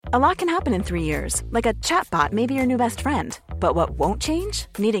A lot can happen in 3 years, like a chatbot may be your new best friend. But what won't change?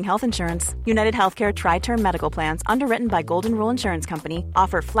 Needing health insurance. United Healthcare Tri-Term Medical Plans, underwritten by Golden Rule Insurance Company,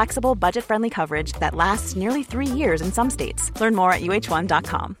 offer flexible, budget-friendly coverage that lasts nearly 3 years in some states. Learn more at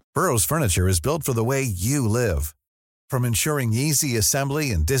uh1.com. Burrow's furniture is built for the way you live. From ensuring easy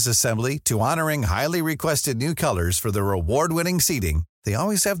assembly and disassembly to honoring highly requested new colors for their award-winning seating, they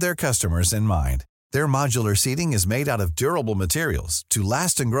always have their customers in mind. Their modular seating is made out of durable materials to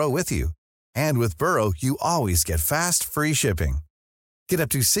last and grow with you. And with Burrow, you always get fast, free shipping. Get up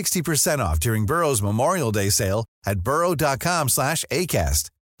to 60% off during Burrow's Memorial Day sale at burrow.com/ACAST.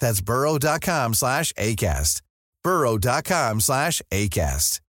 That's burrow.com/ACAST.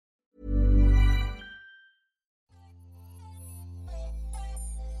 burrow.com/ACAST.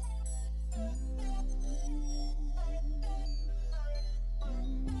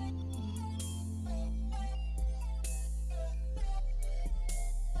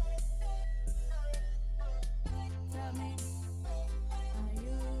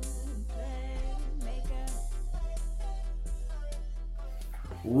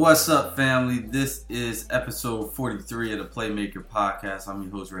 What's up, family? This is episode 43 of the Playmaker Podcast. I'm your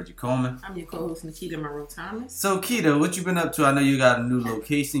host, Reggie Coleman. I'm your co-host, Nikita Monroe Thomas. So, Kita, what you been up to? I know you got a new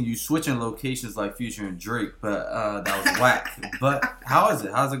location. You switching locations like Future and Drake, but that was whack. But how is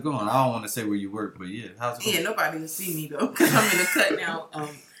it? How's it going? I don't want to say where you work, but yeah, how's it going? Yeah, nobody can see me, though, because I'm in the cut now.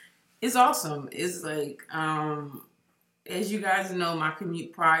 It's awesome. It's like, as you guys know, my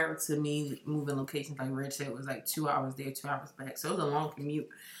commute prior to me moving locations, like Reg said, was like 2 hours there, 2 hours back. So it was a long commute.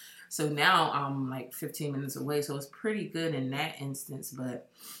 So now I'm like 15 minutes away. So it's pretty good in that instance.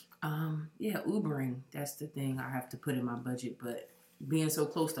 But yeah, Ubering, that's the thing I have to put in my budget. But being so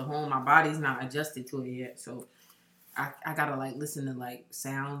close to home, my body's not adjusted to it yet. So I gotta like listen to like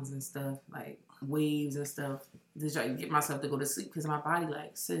sounds and stuff, like waves and stuff, just try to get myself to go to sleep because my body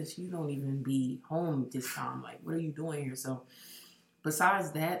like, sis, you don't even be home this time. Like, what are you doing here? So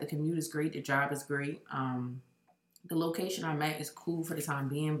besides that, the commute is great. The job is great. The location I'm at is cool for the time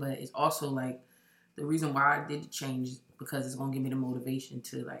being, but it's also like the reason why I did change because it's gonna give me the motivation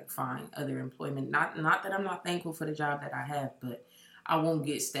to like find other employment. Not that I'm not thankful for the job that I have, but I won't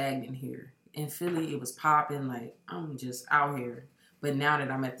get stagnant here. In Philly, it was popping, like I'm just out here. But now that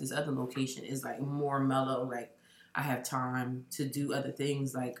I'm at this other location, it's like more mellow. Like I have time to do other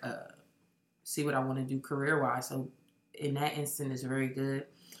things, like see what I want to do career-wise. So in that instant, it's very good.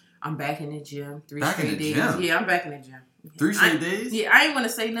 I'm back in the gym 3 straight days. Gym? Yeah, I'm back in the gym. 3 straight days? Yeah, I ain't want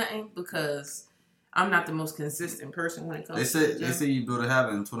to say nothing because I'm not the most consistent person when it comes to the gym. They say you build a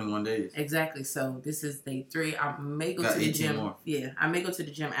habit in 21 days. Exactly. So this is day 3. I may go to the gym. More. Yeah, I may go to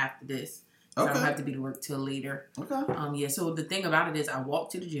the gym after this. So Okay. I don't have to be to work till later. Okay. Yeah, so the thing about it is I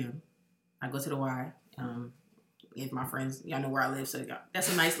walk to the gym. I go to the Y. If my friends, y'all know where I live, so that's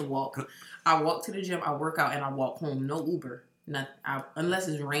a nice little walk. I walk to the gym, I work out, and I walk home. No Uber. Unless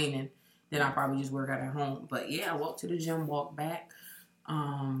it's raining, then I'll probably just work out at home. But yeah, I walk to the gym, walk back.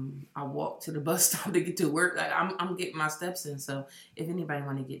 I walk to the bus stop to get to work. Like I'm getting my steps in. So if anybody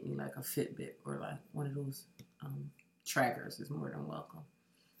want to get me like a Fitbit or like one of those trackers, is more than welcome.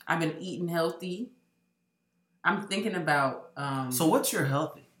 I've been eating healthy. I'm thinking about... so what's your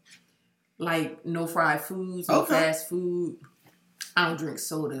healthy? Like no fried foods, no fast food. I don't drink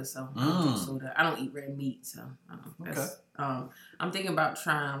soda, so I don't drink soda. I don't eat red meat, so I'm thinking about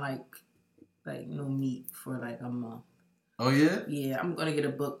trying like no meat for like a month. Oh yeah? Yeah, I'm gonna get a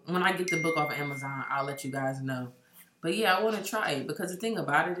book. When I get the book off of Amazon, I'll let you guys know. But yeah, I want to try it because the thing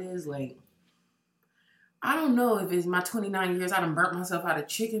about it is like, I don't know if it's my 29 years, I done burnt myself out of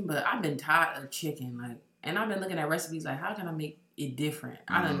chicken, but I've been tired of chicken. Like, and I've been looking at recipes like, how can I make it different?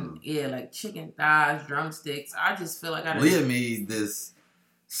 I done, like chicken thighs, drumsticks. I just feel like I done. Leah made this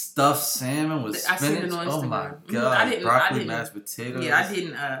stuffed salmon with spinach. I seen it on Instagram. Oh my God. Broccoli, mashed potatoes. Yeah, I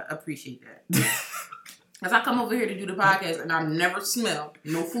didn't appreciate that. Because I come over here to do the podcast and I never smell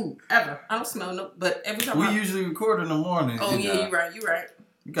no food, ever. I don't smell no, but every time we usually record in the morning. Oh, yeah, you're right.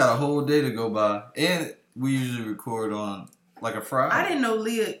 You got a whole day to go by. And we usually record on like a Friday. I didn't know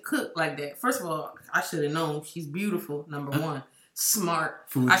Leah cooked like that. First of all, I should have known. She's beautiful, number one. Smart.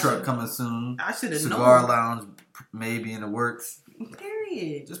 Food truck coming soon. I should have known. Cigar lounge maybe in the works.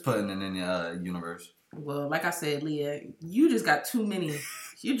 Period. Just putting it in the universe. Well, like I said, Leah, you just got too many.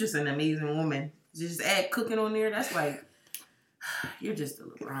 You're just an amazing woman. Just add cooking on there. That's like, you're just a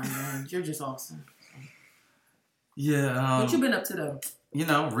LeBron James. You're just awesome. Yeah. What you been up to though? You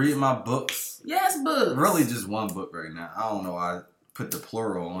know, read my books. Yes, books. Really just one book right now. I don't know why I put the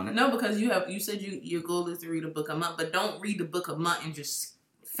plural on it. No, because you said your goal is to read a book a month, but don't read the book a month and just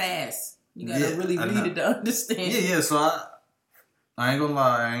fast. You gotta really read it to understand. Yeah. So I ain't gonna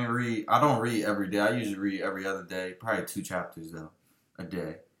lie, I don't read every day. I usually read every other day. Probably 2 chapters though a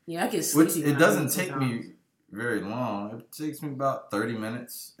day. Yeah, I get Which sleepy. it doesn't take me very long. It takes me about 30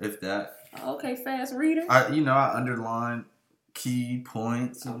 minutes, if that. Okay, fast reader. I underline key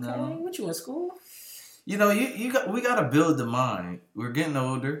points. Okay, what you in school? We gotta build the mind. We're getting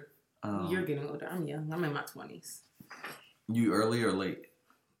older. You're getting older. I'm young. I'm in my 20s. You early or late?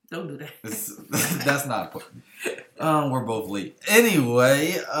 Don't do that. That's not important. We're both late.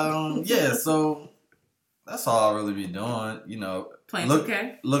 Anyway, yeah, so that's all I'll really be doing. Playing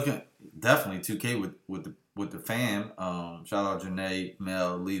 2K? Looking definitely 2K with the fam. Shout out Janae,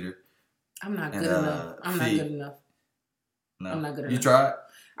 Mel, leader. I'm not good enough. I'm not good enough. No. I'm not good enough. You tried?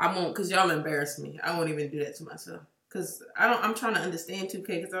 I won't, because y'all embarrass me. I won't even do that to myself. Because I'm trying to understand 2K,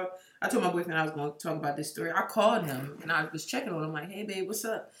 because I told my boyfriend I was going to talk about this story. I called him, and I was checking on him, like, hey, babe, what's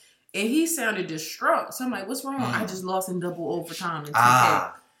up? And he sounded distraught. So I'm like, what's wrong? I just lost in double overtime in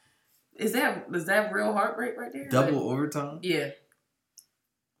 2K. Is that real heartbreak right there? Double overtime? Yeah.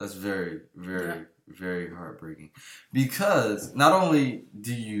 That's very, very, very heartbreaking. Because not only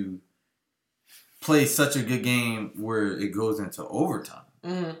do you play such a good game where it goes into overtime,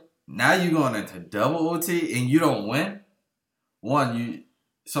 now you're going into double OT and you don't win.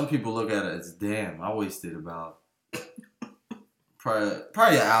 Some people look at it as, damn, I wasted about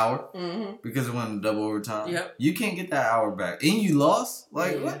probably an hour because it went in double overtime. Yep. You can't get that hour back. And you lost?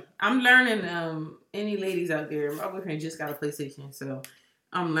 What? I'm learning, any ladies out there, my boyfriend just got a PlayStation, so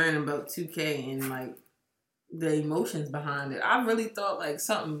I'm learning about 2K and, like, the emotions behind it. I really thought, like,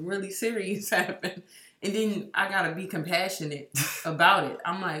 something really serious happened. And then I got to be compassionate about it.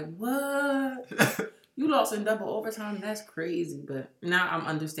 I'm like, what? You lost in double overtime? That's crazy. But now I'm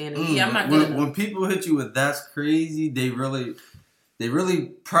understanding. Yeah, I'm not good enough. When people hit you with that's crazy, they really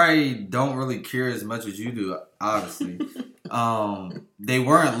probably don't really care as much as you do, obviously. They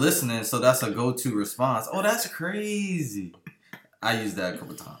weren't listening, so that's a go-to response. Oh, that's crazy. I used that a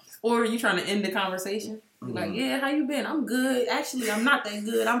couple times. Or you trying to end the conversation? Like, yeah, how you been? I'm good. Actually, I'm not that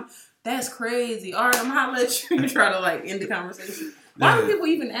good. That's crazy. All right, I'm hollering at you. You try to, like, end the conversation. Why do people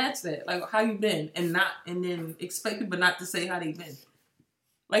even ask that? Like, how you been? And then expect people not to say how they been.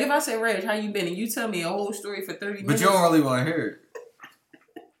 Like, if I say, Reg, how you been? And you tell me a whole story for 30 minutes. But you don't really want to hear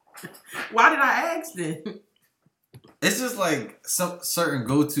it. Why did I ask then? It's just, like, some certain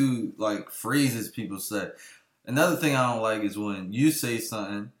go-to, like, phrases people say. Another thing I don't like is when you say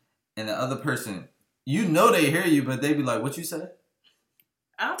something and the other person, they hear you, but they be like, what you say?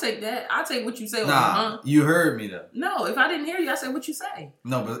 I'll take that. I'll take what you say. Nah, you heard me though. No, if I didn't hear you, I said what you say.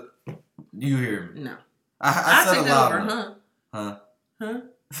 No, but you hear me. No. I said take a that lot. Over, huh?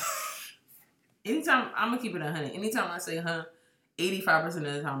 Anytime, I'm going to keep it 100. Anytime I say 85% of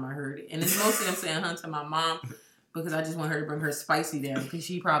the time I heard it. And it's mostly I'm saying to my mom because I just want her to bring her spicy down because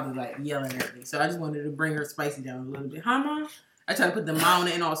she probably like yelling at me. So I just wanted to bring her spicy down a little bit. Huh, Mom? I try to put the mom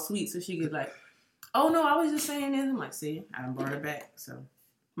in all sweet so she could like, oh no, I was just saying this. I'm like, see, I done brought it back. So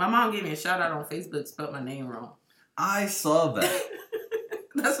my mom gave me a shout out on Facebook, spelled my name wrong. I saw that.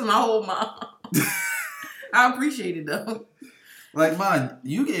 That's my whole mom. I appreciate it though. Like mine,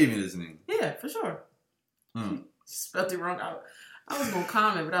 you gave me this name. Yeah, for sure. She spelled it wrong. I was gonna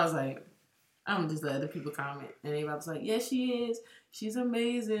comment, but I was like, I'm just let other people comment. And everybody was like, yeah, she is. She's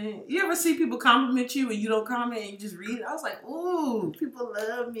amazing. You ever see people compliment you and you don't comment and you just read it? I was like, ooh, people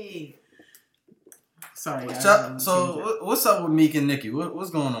love me. Sorry, guys. So what's up with Meek and Nicki? What's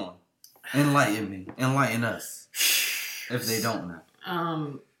going on? Enlighten me. Enlighten us. If they don't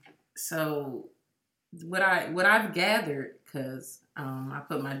know. So what I've gathered, because I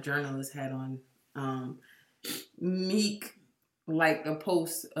put my journalist hat on, Meek liked a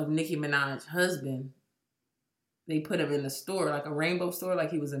post of Nicki Minaj's husband. They put him in the store, like a rainbow store,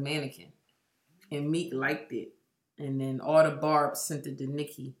 like he was a mannequin. And Meek liked it. And then all the Barbs sent it to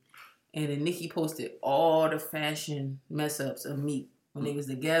Nicki. And then Nicki posted all the fashion mess-ups of Meek. When they was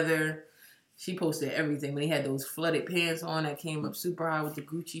together, she posted everything. When they had those flooded pants on that came up super high with the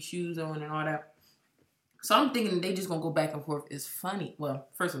Gucci shoes on and all that. So I'm thinking they just going to go back and forth. It's funny. Well,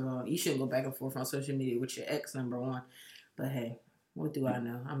 first of all, you shouldn't go back and forth on social media with your ex, number one. But hey, what do I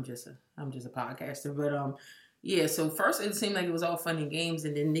know? I'm just a podcaster. But yeah, so first it seemed like it was all fun and games,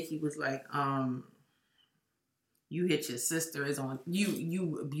 and then Nicki was like, you hit your sister, is on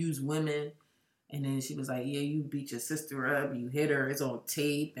you abuse women. And then she was like, yeah, you beat your sister up, you hit her, it's on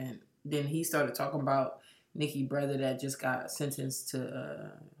tape. And then he started talking about Nicki's brother that just got sentenced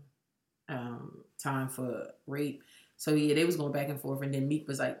to time for rape. So, yeah, they was going back and forth. And then Meek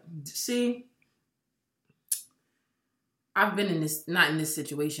was like, see, I've been in this, not in this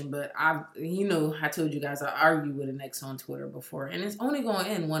situation, but I told you guys I argued with an ex on Twitter before, and it's only going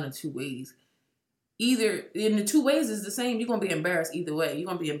to end one of two ways. Either, in the two ways is the same. You're going to be embarrassed either way. You're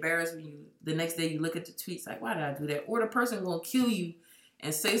going to be embarrassed when the next day you look at the tweets like, why did I do that? Or the person going to kill you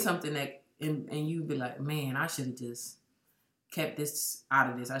and say something that, and you be like, man, I should have just kept this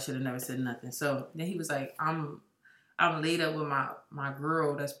out of this. I should have never said nothing. So then he was like, I'm laid up with my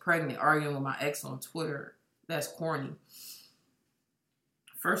girl that's pregnant, arguing with my ex on Twitter. That's corny.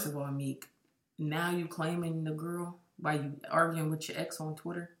 First of all, Meek, now you claiming the girl by you arguing with your ex on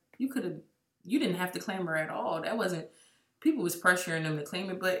Twitter. You didn't have to claim her at all. That wasn't, people was pressuring them to claim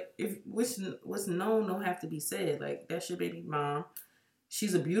it, but if what's known don't have to be said. Like, that's your baby mom.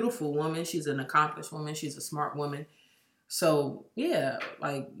 She's a beautiful woman. She's an accomplished woman. She's a smart woman. So, yeah,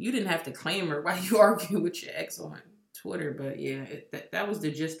 like, you didn't have to claim her while you arguing with your ex on Twitter. But, yeah, that was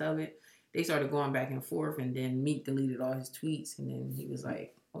the gist of it. They started going back and forth, and then Meek deleted all his tweets, and then he was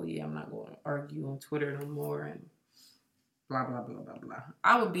like, oh, yeah, I'm not going to argue on Twitter no more, and blah, blah, blah, blah, blah.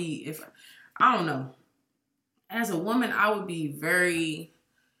 I would be, I don't know. As a woman, I would be very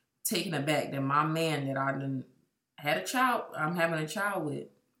taken aback that my man that I done had a child, I'm having a child with,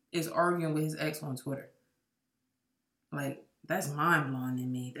 is arguing with his ex on Twitter. Like, that's mind-blowing to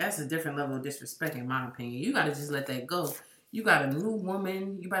me. That's a different level of disrespect, in my opinion. You got to just let that go. You got a new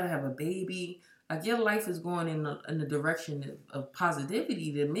woman. You about to have a baby. Like, your life is going in the direction of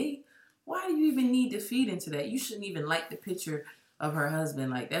positivity to me. Why do you even need to feed into that? You shouldn't even like the picture of her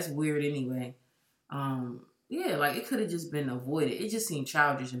husband. Like, that's weird anyway. Yeah, like, it could have just been avoided. It just seemed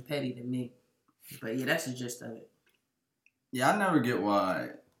childish and petty to me. But, yeah, that's the gist of it. Yeah, I never get why.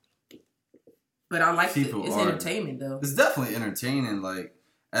 But I like it. It's entertainment, though. It's definitely entertaining. Like,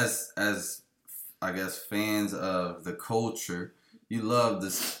 as I guess, fans of the culture, you love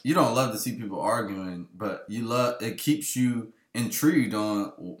this. You don't love to see people arguing, but it keeps you intrigued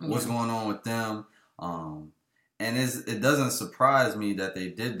on what's going on with them. And it doesn't surprise me that they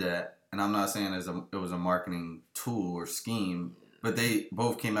did that. And I'm not saying it was a marketing tool or scheme, but they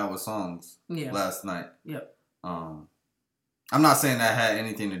both came out with songs last night. Yep. I'm not saying that had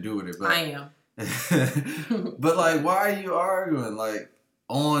anything to do with it, but I am. But like, why are you arguing like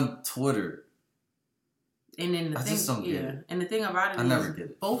on Twitter? And then the thing about it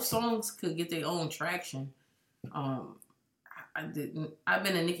is both songs could get their own traction. I've been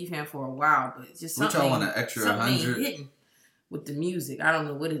a Nicki fan for a while, but it's just something. Which I want an extra 100 hitting with the music. I don't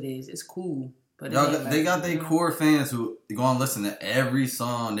know what it is. It's cool, but they got their core fans who go and listen to every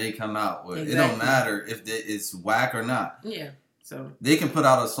song they come out with. Exactly. It don't matter if it's whack or not. Yeah, so they can put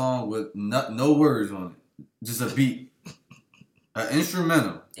out a song with no words on it, just a beat. An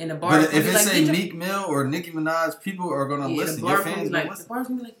instrumental. And the bars, but if it say Meek Mill or Nicki Minaj, people are gonna listen. Your fans the bars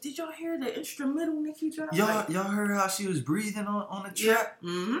gonna be like, did y'all hear the instrumental Nicki dropped? Y'all heard how she was breathing on the track? Yeah.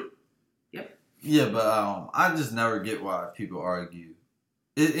 Mm-hmm. Yep. Yeah, but I just never get why people argue.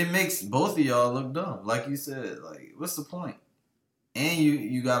 It makes both of y'all look dumb. Like you said, like, what's the point? And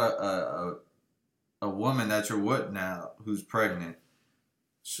you got a woman that you're with now who's pregnant.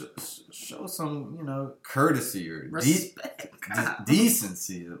 Show some, courtesy or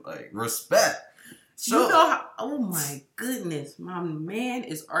decency, like respect. Oh my goodness, my man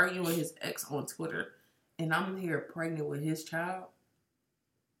is arguing with his ex on Twitter, and I'm here pregnant with his child.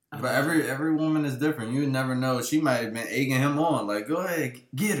 But every woman is different. You never know. She might have been egging him on, like, go ahead,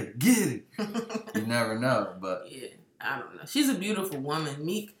 get her. You never know, but yeah, I don't know. She's a beautiful woman,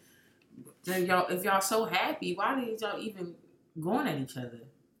 Meek. If y'all so happy, why did y'all even going at each other?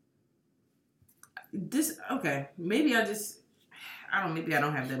 Maybe maybe I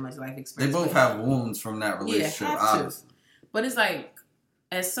don't have that much life experience. They both have wounds from that relationship, obviously. But it's like,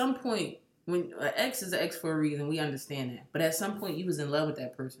 at some point, when an ex is an ex for a reason, we understand that. But at some point, you was in love with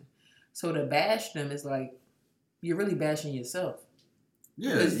that person. So to bash them is like, you're really bashing yourself.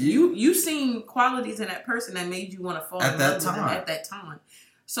 Yeah. Because you seen qualities in that person that made you want to fall in love with them at that time.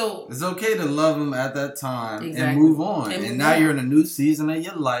 So it's okay to love them at that time and move on. And now you're in a new season of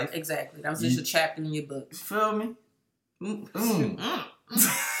your life. Exactly. That was just a chapter in your book. You feel me?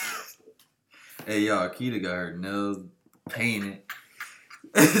 Hey, y'all, Keita got her nails painted.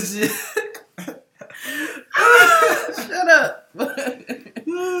 Shut up.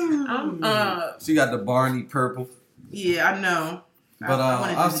 She got the Barney purple. Yeah, I know. But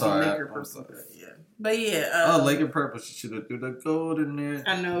I'm sorry. But yeah. Laker purple. She should have threw the gold in there.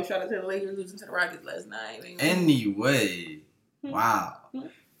 I know. Shout out to the Lakers losing to the Rockets last night. Anyway, wow.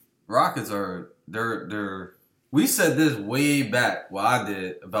 Rockets are they're. We said this way back. Well, I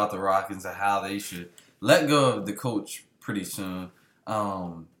did about the Rockets and how they should let go of the coach pretty soon.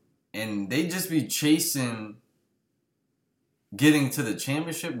 And they just be chasing getting to the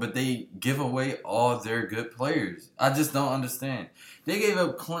championship, but they give away all their good players. I just don't understand. They gave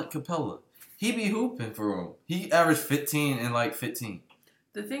up Clint Capella. He be hooping for them. He averaged 15 and like 15.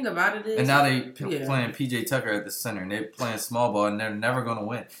 The thing about it is... And now they playing P.J. Tucker at the center, and they're playing small ball, and they're never going to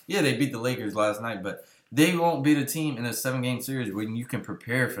win. Yeah, they beat the Lakers last night, but they won't beat a team in a 7-game series when you can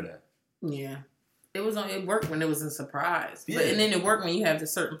prepare for that. Yeah. It worked when it was a surprise. Yeah. And then it worked when you have the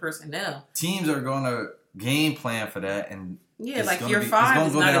certain personnel. Teams are going to game plan for that, and yeah, like year 5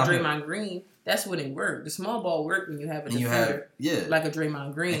 is not a Draymond Green. That's when it worked. The small ball worked when you have a defender like a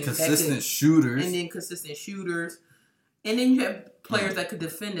Draymond Green. And consistent shooters. And then consistent shooters. And then you have players that could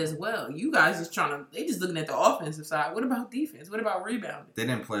defend as well. You guys just they just looking at the offensive side. What about defense? What about rebounding? They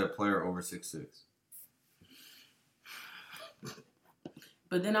didn't play a player over 6'6".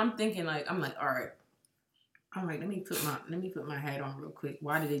 But then I'm thinking all right. I'm like, let me put my hat on real quick.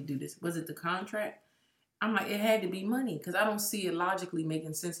 Why did they do this? Was it the contract? I'm like, it had to be money because I don't see it logically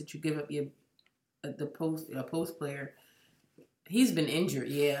making sense that you give up a post player. He's been injured,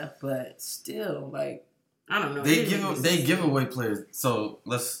 yeah, but still, like, I don't know. They give away players. So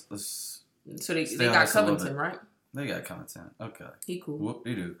let's. So they got Covington, right? They got Covington. Okay, he cool. Whoop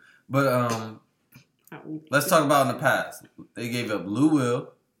they do. But let's talk about in the past. They gave up Lou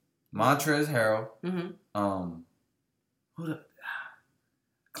Will, Montrezl Harrell. Mm-hmm.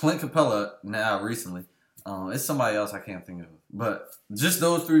 Clint Capella now recently. It's somebody else I can't think of. But just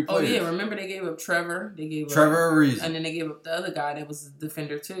those 3 players. Oh, yeah. Remember they gave up Trevor. They gave Trevor Ariza. And then they gave up the other guy that was a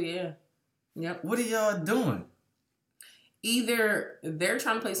defender too, yeah. Yep. What are y'all doing? Either they're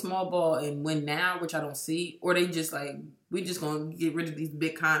trying to play small ball and win now, which I don't see, or they just we just going to get rid of these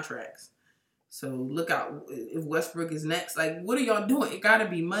big contracts. So look out if Westbrook is next. Like, what are y'all doing? It got to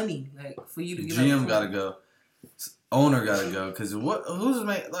be money, like, for you to get GM got to go. Owner got to go. Because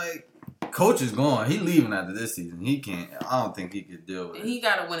coach is gone. He leaving after this season. He can't. I don't think he could deal with it. He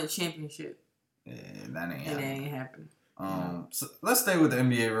got to win a championship. Yeah, that ain't happening. So let's stay with the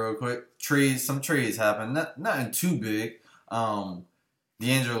NBA real quick. Some trades happened. Nothing too big.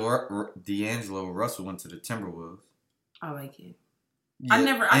 D'Angelo Russell went to the Timberwolves. I like it. Yeah,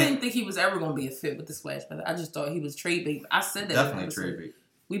 I didn't think he was ever going to be a fit with the Splash Brothers. I just thought he was trade bait. I said that. Definitely trade bait.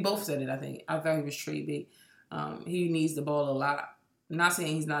 We both said it, I think. I thought he was trade bait. He needs the ball a lot. I'm not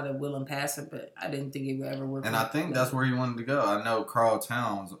saying he's not a willing passer, but I didn't think it would ever work. And I think that's where he wanted to go. I know Karl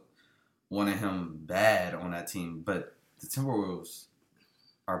Towns wanted him bad on that team, but the Timberwolves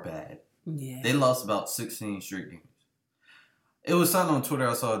are bad. Yeah. They lost about 16 straight games. It was something on Twitter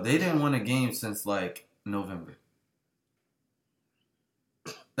I saw. They didn't win a game since, November.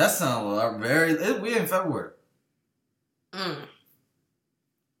 That sounds we're in February.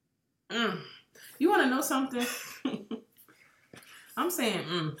 You want to know something? I'm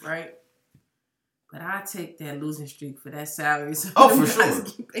saying, right? But I take that losing streak for that salary. So for sure.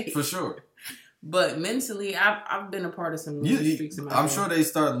 For sure. But mentally, I've been a part of some losing streaks in my life. I'm sure they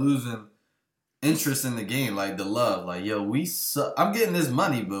start losing interest in the game, the love. Yo, we suck. I'm getting this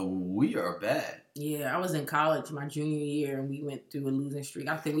money, but we are bad. Yeah, I was in college my junior year, and we went through a losing streak.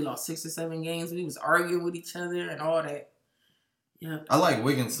 I think we lost 6 or 7 games. We was arguing with each other and all that. Yeah. I like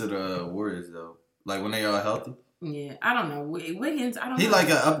Wiggins to the Warriors, though. When they are healthy. Yeah, I don't know. Wiggins, I don't know. He an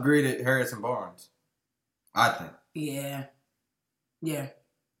upgraded Harrison Barnes, I think. Yeah. Yeah.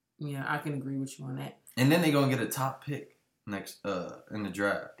 Yeah, I can agree with you on that. And then they're going to get a top pick next in the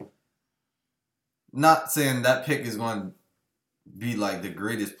draft. Not saying that pick is going to be the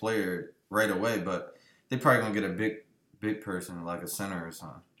greatest player right away, but they probably going to get a big person, like a center or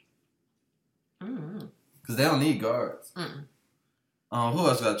something. Because they don't need guards. Who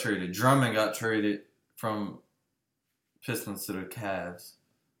else got traded? Drummond got traded from Pistons to the Cavs.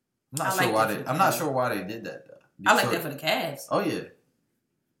 I'm not sure why they did that, though. I like that for the Cavs. Oh, yeah.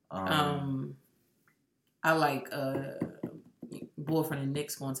 I like boy from the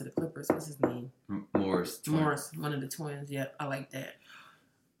Knicks going to the Clippers. What's his name? Morris, one of the twins. Yeah, I like that.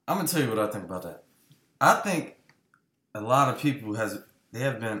 I'm gonna tell you what I think about that. I think a lot of people have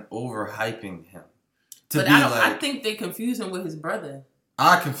been overhyping him. I think they confuse him with his brother.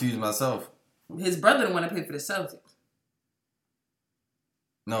 I confuse myself. His brother the one to play for the Celtics.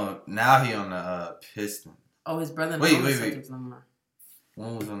 No, now he on the Pistons. Oh, his brother. Wait. Celtics no more.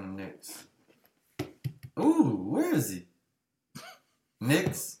 One was on the Knicks. Ooh, where is he?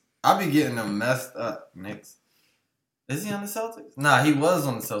 Knicks? I be getting them messed up. Knicks. Is he on the Celtics? Nah, he was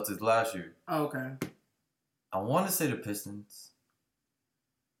on the Celtics last year. Oh, okay. I want to say the Pistons.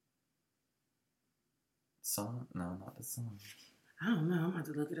 Sun? No, not the Sun. I don't know. I'm about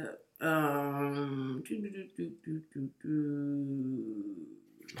to look it up.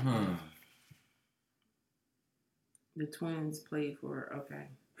 The Twins played for. Okay,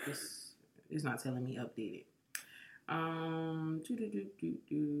 this is not telling me updated.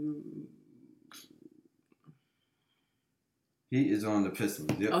 He is on the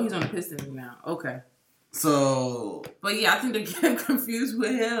Pistons. Yep. Oh, he's on the Pistons now. Okay. So. But yeah, I think they're getting confused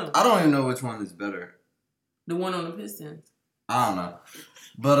with him. I don't even know which one is better. The one on the Pistons. I don't know.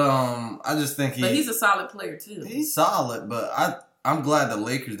 But I just think But he's a solid player too. He's solid, but I'm glad the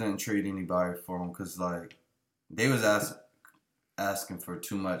Lakers didn't trade anybody for him because like they was asking for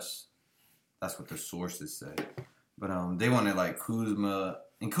too much. That's what the sources say. But they wanted like Kuzma,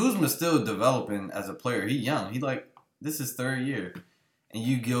 and Kuzma's still developing as a player. He young. He like this is third year, and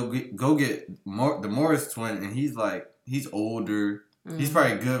you go get the Morris twin, and he's older. Mm-hmm. He's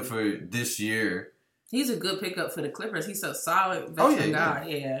probably good for this year. He's a good pickup for the Clippers. He's a solid veteran guy.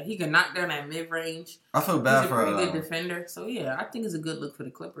 Yeah, he can knock down that mid-range. I feel bad for He's a pretty good defender. So, yeah, I think it's a good look for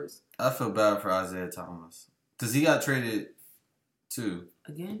the Clippers. I feel bad for Isaiah Thomas. Because he got traded, too.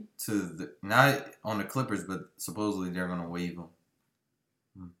 Again? Not on the Clippers, but supposedly they're going to waive him.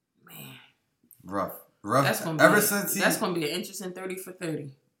 Man. Rough. That's going to be an interesting 30 for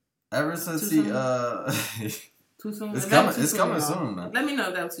 30. Ever since Too soon? It's coming soon, man. Let me know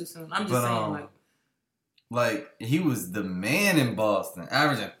if that was too soon. I'm just saying, like, he was the man in Boston,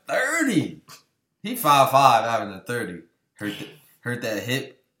 averaging 30. He 5'5", averaging 30. Hurt that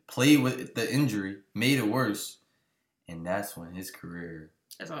hip, played with the injury, made it worse. And that's when his career...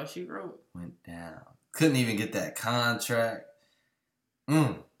 That's all she wrote. ...went down. Couldn't even get that contract.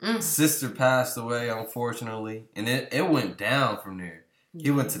 Sister passed away, unfortunately. And it went down from there. He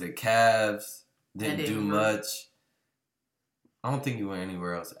went to the Cavs, didn't do much. I don't think he went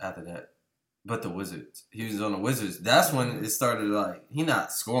anywhere else after that. But the Wizards. He was on the Wizards. That's when it started, like, he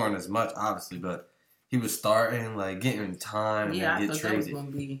not scoring as much, obviously, but he was starting, like, getting time and get traded. That was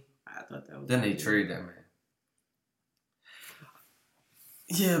going to be... I thought that was Then they trade that man.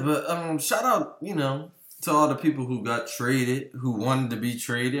 Yeah, but shout out, to all the people who got traded, who wanted to be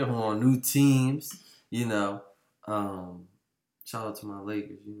traded, who on new teams, Shout out to my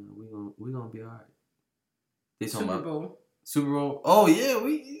Lakers, we gonna be all right. They talking Super Bowl. Super Bowl. Oh yeah,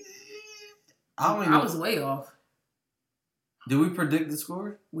 I was way off. Did we predict the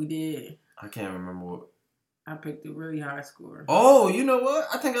score? We did. I can't remember what. I picked a really high score. Oh, you know what?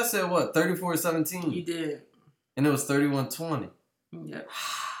 I think I said 34-17. You did. And it was 31-20. Yep.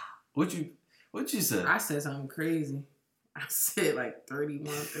 What you said? I said something crazy. I said like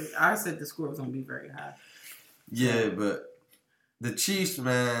 31-30. I said the score was gonna be very high. Yeah, but the Chiefs,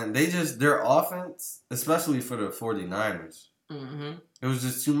 man, their offense, especially for the 49ers, it was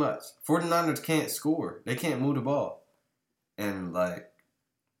just too much. 49ers can't score. They can't move the ball. And, like,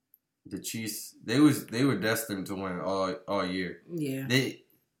 the Chiefs, they were destined to win all year. Yeah. They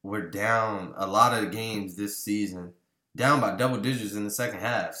were down a lot of games this season, down by double digits in the second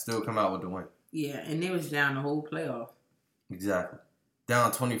half, still come out with the win. Yeah, and they was down the whole playoff. Exactly.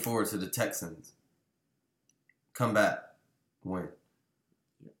 Down 24 to the Texans. Come back. Win.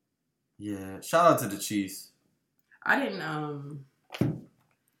 Yeah. Shout out to the Chiefs. I didn't,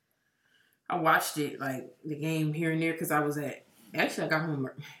 I watched it, like, the game here and there, because I was actually, I got home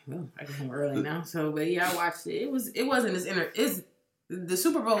early now, so, but yeah, I watched it. It wasn't as the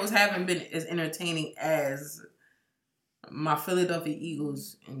Super Bowls haven't been as entertaining as my Philadelphia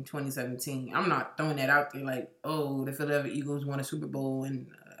Eagles in 2017. I'm not throwing that out there like, oh, the Philadelphia Eagles won a Super Bowl and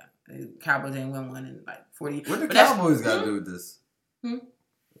the Cowboys didn't win one in like 40. What the Cowboys got to do with this?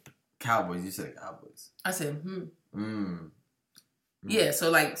 Cowboys, you said Cowboys. I said, Yeah,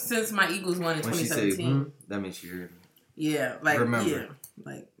 so like since my Eagles won in 2017. Say, that means you heard me. Yeah, like, remember. Yeah,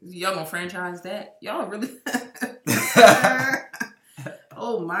 like, y'all gonna franchise that? Y'all really...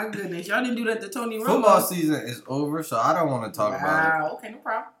 Oh my goodness, y'all didn't do that to Tony Romo. Football season is over, so I don't want to talk about it. Okay, no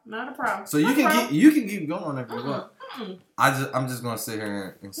problem. Not a problem. So you can keep going if you want. I'm just gonna sit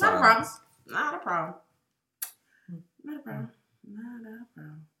here and Not a problem. Not a problem. Not a problem. Not a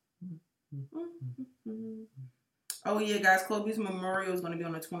problem. Oh yeah, guys, Kobe's memorial is gonna be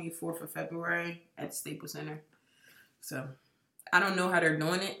on the 24th of February at the Staples Center. So I don't know how they're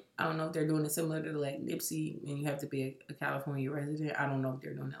doing it. I don't know if they're doing it similar to like Nipsey and you have to be a California resident. I don't know if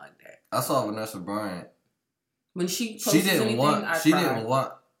they're doing it like that. I saw Vanessa Bryant. When she didn't want a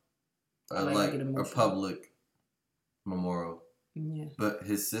public memorial. Yeah. But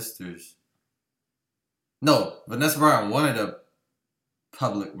his sisters. No, Vanessa Bryant wanted a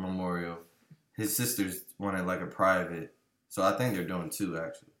public memorial. His sisters wanted like a private. So I think they're doing two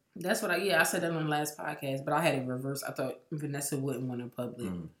actually. That's what I said that on the last podcast, but I had it reversed. I thought Vanessa wouldn't want a public.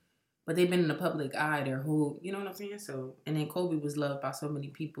 but they've been in the public eye their whole, you know what I'm saying? So, and then Kobe was loved by so many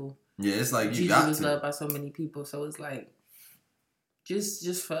people. Yeah, it's like you Gigi got was to. loved by so many people. So it's like,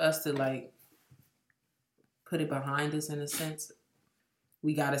 just for us to like put it behind us in a sense,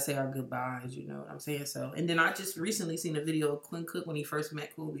 we got to say our goodbyes, you know what I'm saying? So, and then I just recently seen a video of Quinn Cook when he first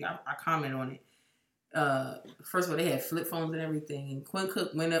met Kobe. I comment on it. First of all, they had flip phones and everything, and Quinn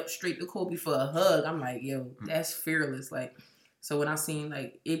Cook went up straight to Kobe for a hug. I'm like, yo, that's fearless. Like, so when I seen,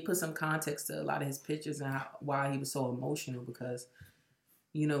 like, it put some context to a lot of his pictures and why he was so emotional, because,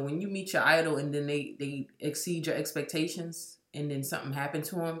 you know, when you meet your idol and then they exceed your expectations and then something happened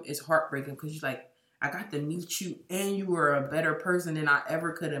to him, it's heartbreaking, because you're like, I got to meet you and you were a better person than I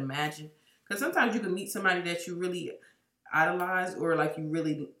ever could imagine. Because sometimes you can meet somebody that you really idolize, or like you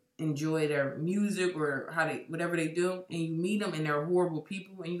really enjoy their music or whatever they do, and you meet them and they're horrible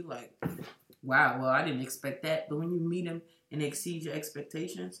people, and you like, wow, well, I didn't expect that. But when you meet them and they exceed your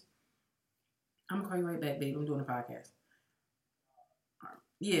expectations, I'm gonna call you right back, babe. I'm doing a podcast.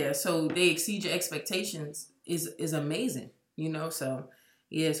 Yeah, so they exceed your expectations is amazing, you know. So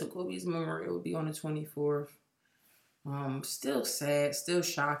yeah, so Kobe's memorial will be on the 24th. Still sad, still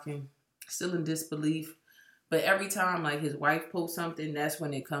shocking, still in disbelief. But every time, like, his wife posts something, that's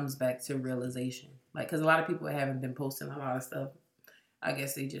when it comes back to realization. Like, because a lot of people haven't been posting a lot of stuff. I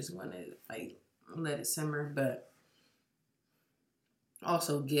guess they just want to, like, let it simmer. But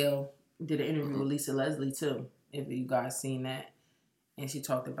also, Gail did an interview with Lisa Leslie, too, if you guys seen that. And she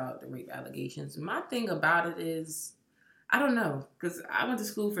talked about the rape allegations. My thing about it is, I don't know, because I went to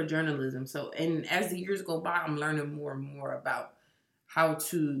school for journalism. So, and as the years go by, I'm learning more and more about how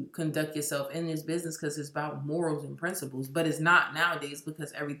to conduct yourself in this business, because it's about morals and principles. But it's not nowadays,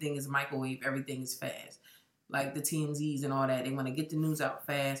 because everything is microwave, everything is fast. Like the TMZs and all that, they want to get the news out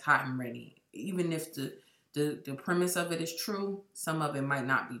fast, hot and ready. Even if the premise of it is true, some of it might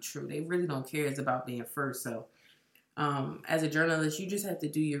not be true. They really don't care. It's about being first. So as a journalist, you just have to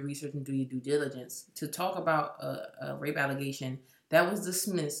do your research and do your due diligence. To talk about a rape allegation that was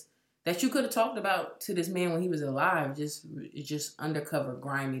dismissed, that you could have talked about to this man when he was alive, it's just undercover,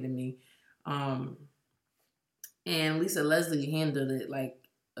 grimy to me. And Lisa Leslie handled it like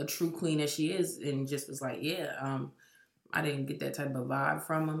a true queen as she is, and just was like, yeah, I didn't get that type of vibe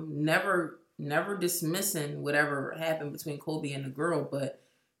from him. Never dismissing whatever happened between Kobe and the girl, but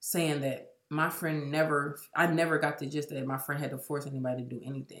saying that I never got the gist that my friend had to force anybody to do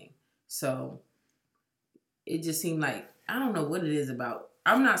anything. So it just seemed like, I don't know what it is about.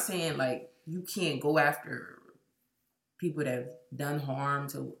 I'm not saying like you can't go after people that have done harm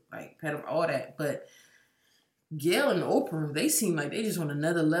to like pedophile, all that, but Gail and Oprah, they seem like they just on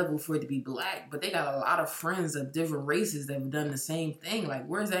another level for it to be black, but they got a lot of friends of different races that have done the same thing. Like,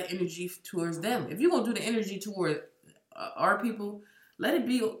 where's that energy towards them? If you're going to do the energy toward our people, let it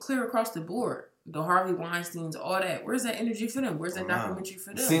be clear across the board. The Harvey Weinsteins, all that. Where's that energy for them? Where's that documentary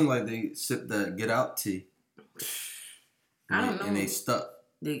for them? It seemed like they sipped the Get Out tea. I don't know. And they stuck.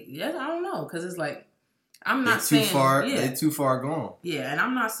 I don't know. Because it's like, I'm not saying... They're too far gone. Yeah, and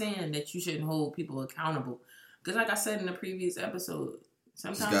I'm not saying that you shouldn't hold people accountable. Because like I said in the previous episode,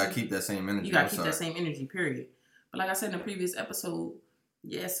 sometimes... You got to keep that same energy. You got to keep that same energy, period. But like I said in the previous episode,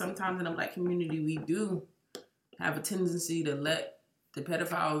 yes, sometimes in the black community, we do have a tendency to let the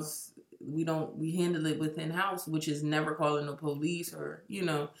pedophiles... We handle it within house, which is never calling the police or, you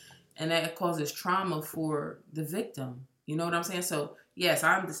know, and that causes trauma for the victim. You know what I'm saying? So, yes,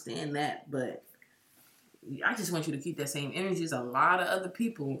 I understand that, but I just want you to keep that same energy. There's a lot of other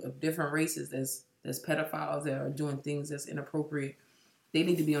people of different races that's pedophiles that are doing things that's inappropriate. They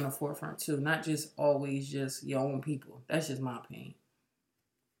need to be on the forefront too, not just always just your own people. That's just my opinion.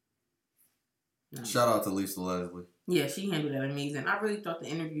 No. Shout out to Lisa Leslie. Yeah, she handled that amazing. I really thought the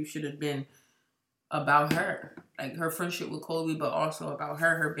interview should have been about her, like her friendship with Kobe, but also about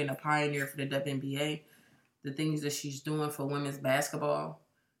her being a pioneer for the WNBA, the things that she's doing for women's basketball.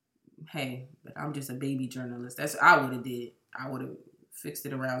 Hey, but I'm just a baby journalist. That's what I would have did. I would have fixed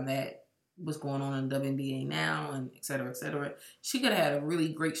it around that. What's going on in the WNBA now, and et cetera, et cetera. She could have had a really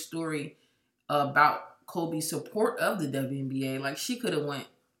great story about Kobe's support of the WNBA. Like, she could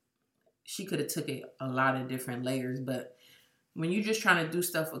have took it a lot of different layers, but when you're just trying to do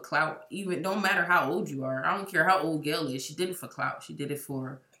stuff for clout, even don't matter how old you are. I don't care how old Gail is. She did it for clout. She did it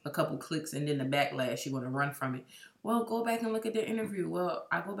for a couple clicks, and then the backlash, she want to run from it. Well, go back and look at the interview. Well,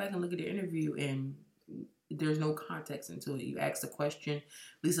 I go back and look at the interview, and there's no context into it. You asked a question.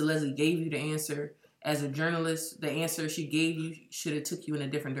 Lisa Leslie gave you the answer. As a journalist, the answer she gave you should have took you in a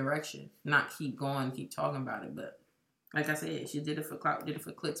different direction, not keep talking about it. But like I said, she did it for clout, did it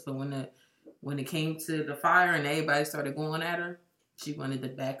for clicks. But when it came to the fire and everybody started going at her, she wanted to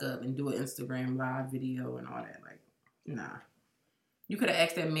back up and do an Instagram live video and all that. Like, nah. You could have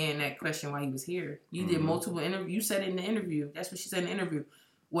asked that man that question while he was here. You did multiple interviews. You said it in the interview. That's what she said in the interview.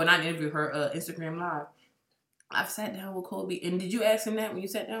 Well, not interview, her Instagram live. I've sat down with Kobe. And did you ask him that when you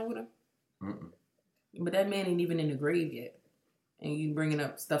sat down with him? Mm-mm. But that man ain't even in the grave yet. And you bringing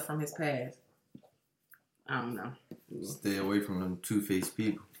up stuff from his past. I don't know. Stay away from them two-faced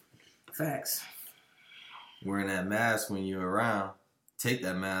people. Facts. Wearing that mask when you're around. Take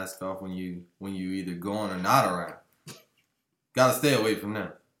that mask off when you either going or not around. Gotta stay away from them.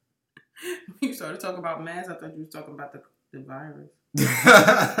 You started talking about masks. I thought you was talking about the virus.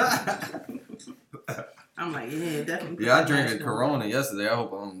 I'm like, yeah, definitely. Yeah, I drank a Corona yesterday. I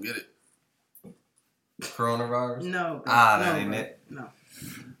hope I don't get it. Coronavirus? No. That ain't it. No.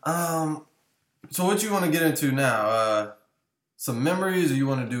 So what you want to get into now? Some memories, or you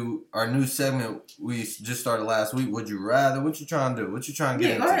want to do our new segment we just started last week? Would you rather? What you trying to do? What you trying to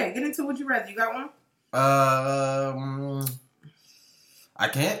get into? Yeah, go ahead. Get into Would You Rather. You got one? I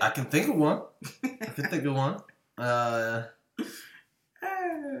can think of one. I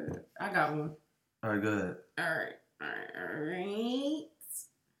got one. All right, go ahead.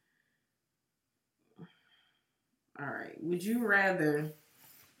 All right. Would you rather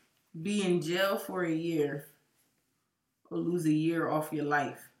be in jail for a year or lose a year off your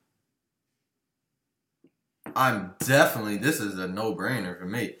life? This is a no-brainer for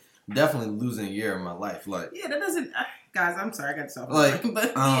me. Definitely losing a year of my life. Like, yeah, that doesn't. Guys, I'm sorry, I got to talk. Like,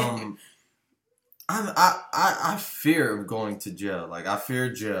 but yeah. I fear of going to jail. Like, I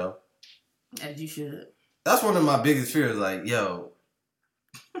fear jail. As you should. That's one of my biggest fears. Like, yo,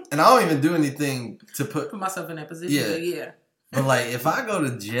 and I don't even do anything to put myself in that position. Yeah. But like, if I go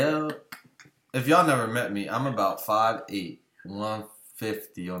to jail, if y'all never met me, I'm about 5'8",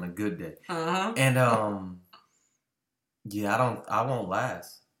 150 on a good day. Uh-huh. And I won't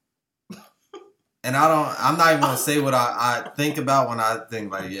last. And I'm not even gonna say what I think about when I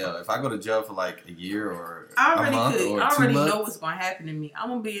think like, yo, if I go to jail for like a year or a month or 2 months. I already know what's gonna happen to me. I'm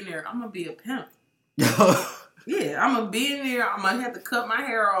gonna be in there. I'm gonna be a pimp. Yeah, I'm gonna be in there. I'm gonna have to cut my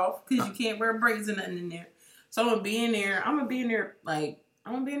hair off because you can't wear braids or nothing in there. So I'm gonna be in there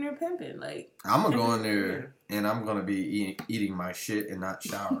pimping. Like, I'm gonna go in there and I'm gonna be eating my shit and not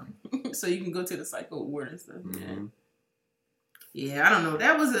showering. So you can go to the psycho ward and stuff. Mm-hmm. Yeah, I don't know.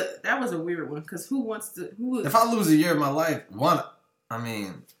 That was a weird one because if I lose a year of my life,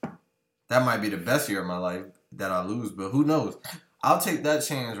 that might be the best year of my life that I lose, but who knows? I'll take that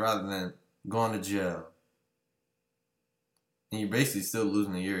chance rather than going to jail. And you're basically still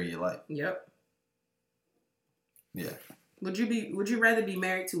losing a year of your life. Yep. Yeah. Would you rather be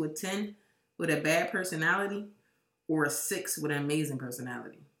married to a 10 with a bad personality or a 6 with an amazing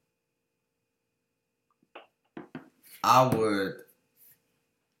personality? I would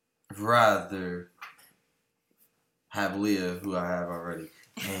rather have Leah, who I have already,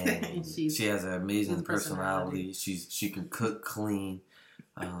 and she has an amazing personality. She can cook, clean.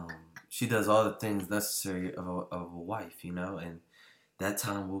 She does all the things necessary of a wife, you know. And that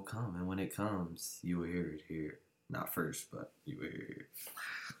time will come, and when it comes, you will hear it here. Not first, but you will hear it.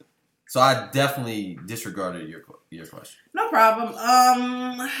 So I definitely disregarded your question. No problem.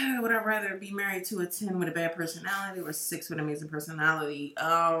 Would I rather be married to a 10 with a bad personality or a 6 with an amazing personality?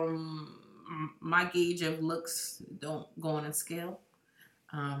 My gauge of looks don't go on a scale.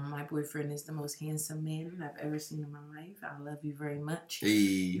 My boyfriend is the most handsome man I've ever seen in my life. I love you very much. Hey.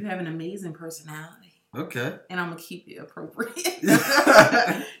 You have an amazing personality. Okay. And I'm gonna keep it appropriate. You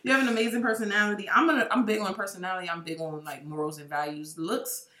have an amazing personality. I'm big on personality. I'm big on like morals and values.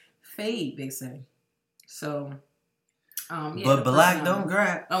 Looks fade, they say. So, but black don't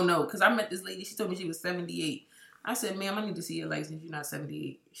crack. Oh no, because I met this lady. She told me she was 78. I said, ma'am, I need to see your license. You're not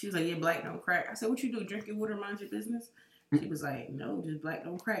 78. She was like, yeah, black don't crack. I said, what you do? Drink your water, mind your business? She was like, no, just black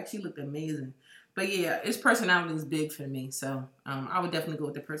don't crack. She looked amazing. But yeah, his personality is big for me. So I would definitely go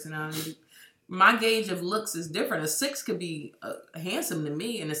with the personality. My gauge of looks is different. A 6 could be handsome to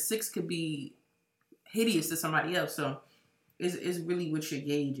me, and a 6 could be hideous to somebody else. So it's really what your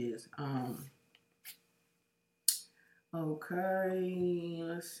gauge is. Okay,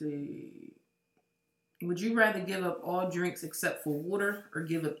 let's see. Would you rather give up all drinks except for water or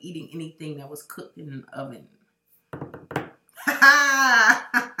give up eating anything that was cooked in an oven?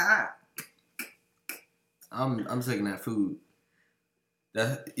 I'm taking that food.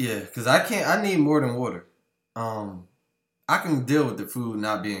 Because I need more than water. I can deal with the food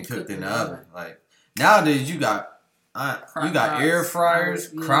not being cooked in the oven. Like nowadays, you got air fryers,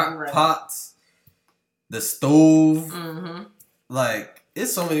 crock pots, the stove. Mm-hmm. Like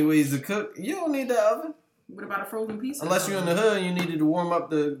it's so many ways to cook. You don't need the oven. What about a frozen pizza? Unless you're in the hood and you needed to warm up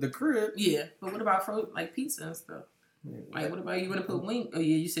the crib. Yeah, but what about like pizza and stuff? Like, what about you want to put wing? Oh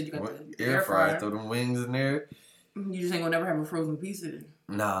yeah, you said you got the air fryer. Throw them wings in there. You just ain't gonna never have a frozen pizza then.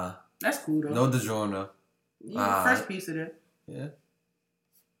 Nah. That's cool though. No DiGiorno. Yeah, fresh pizza then. Yeah.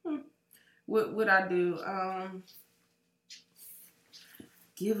 What would I do?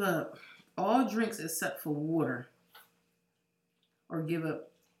 Give up all drinks except for water. Or give up.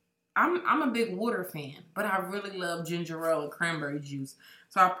 I'm a big water fan, but I really love ginger ale and cranberry juice.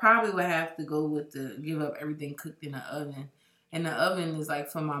 So I probably would have to go with give up everything cooked in the oven. And the oven is like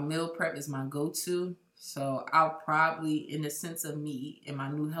for my meal prep is my go-to. So I'll probably, in the sense of me and my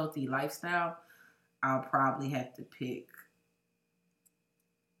new healthy lifestyle, I'll probably have to pick.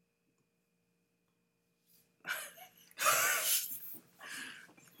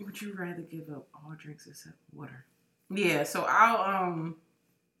 Would you rather give up all drinks except water? Yeah, so I'll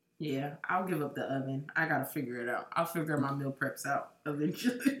give up the oven. I gotta figure it out. I'll figure my meal preps out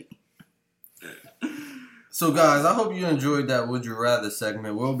eventually. So guys, I hope you enjoyed that Would You Rather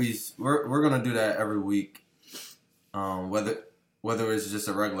segment. We're gonna do that every week. Whether it's just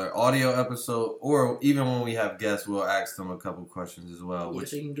a regular audio episode or even when we have guests, we'll ask them a couple questions as well,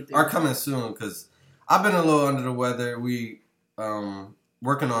 which are coming soon because I've been a little under the weather. We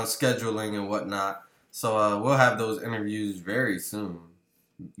working on scheduling and whatnot. So we'll have those interviews very soon.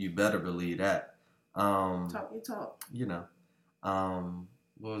 You better believe that. Talk your talk. You know.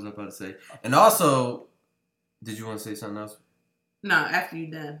 What was I about to say? And also, did you want to say something else? No, after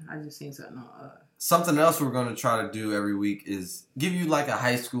you're done. I just seen something on... Something else we're going to try to do every week is give you like a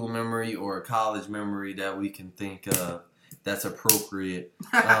high school memory or a college memory that we can think of that's appropriate.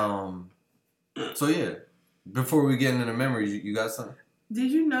 So yeah, before we get into the memories, you got something? Did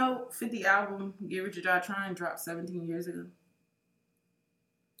you know 50 album Get Rich or Die Trying dropped 17 years ago?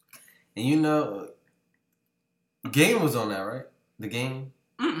 And you know, Game was on that, right? The Game?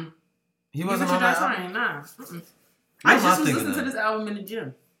 Mm-mm. He wasn't on that album? Nah. I just was listening to this album in the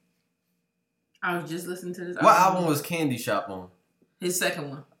gym. I was just listening to this album. What album was Candy Shop on? His second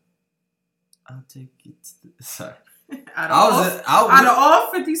one. I'll take it to... Sorry. Out of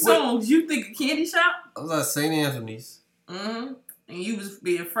all 50 songs, you think of Candy Shop? I was at St. Anthony's. Mm-hmm. And you was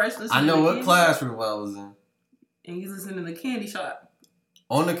being fresh listening I know to what classroom I was in. And you listening to the Candy Shop.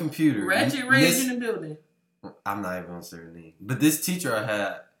 On the computer. Ratchet Rage in the building. I'm not even going to say her name. But this teacher I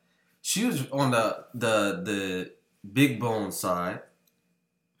had, she was on the big bone side.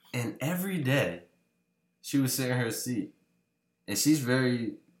 And every day, she would sit in her seat. And she's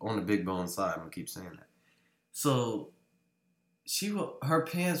very on the big bone side. I'm going to keep saying that. So, her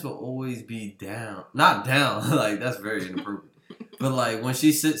pants will always be down. Not down. Like, that's very inappropriate. But, like, when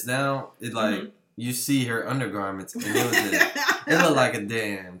she sits down, it, like, you see her undergarments. And it looked like a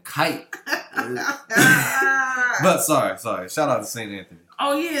damn kite. But, sorry. Shout out to St. Anthony.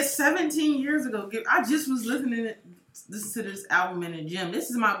 Oh, yeah. 17 years ago. I just was listening to this album in the gym. This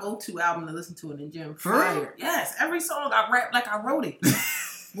is my go-to album to listen to in the gym. For real? Yes. Every song I rap like I wrote it.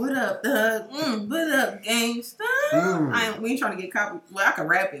 What up, Doug? What up, gangsta? We ain't trying to get copied. Well, I can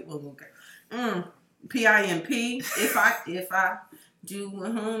rap it. Well, okay. PIMP. If I do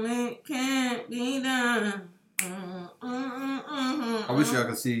what home can't be done. I wish y'all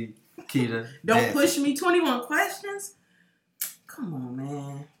could see Keita. Don't dancing. push me. 21 questions. Come on,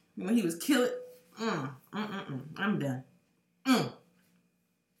 man. When he was killing. I'm done.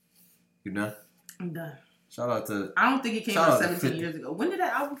 You done? I'm done. Shout out to... I don't think it came out 17 years ago. When did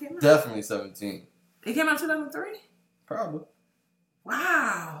that album come out? Definitely 17. It came out 2003? Probably.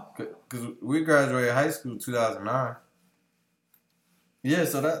 Wow. Because we graduated high school in 2009. Yeah,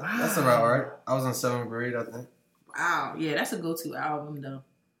 so that's about right. I was in 7th grade, I think. Wow. Yeah, that's a go-to album, though.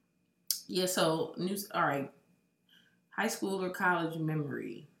 Yeah, so, all right. High school or college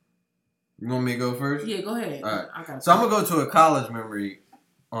memory? You want me to go first? Yeah, go ahead. All right. So I'm going to go to a college memory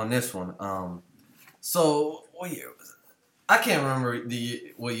on this one. So, what year was it? I can't remember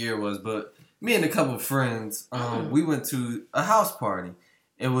what year it was, but me and a couple of friends, we went to a house party.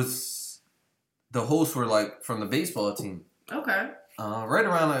 It was, the hosts were like from the baseball team. Okay. Right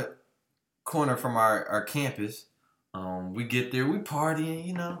around the corner from our campus. We get there, we partying,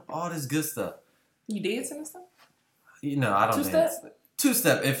 you know, all this good stuff. You dancing and stuff? You know, I don't dance.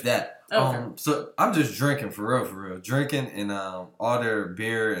 Two-step, if that. Okay. So I'm just drinking for real. Drinking and all their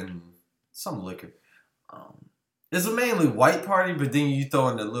beer and some liquor. It's a mainly white party, but then you throw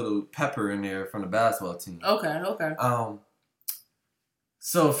in a little pepper in there from the basketball team. Okay.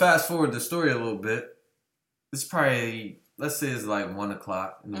 So fast forward the story a little bit. It's probably, let's say it's like 1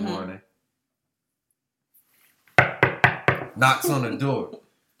 o'clock in the morning. Knocks on the door.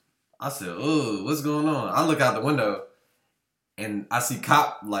 I said, "Oh, what's going on?" I look out the window, and I see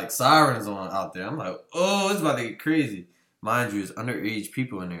cop like sirens on out there. I'm like, "Oh, it's about to get crazy." Mind you, it's underage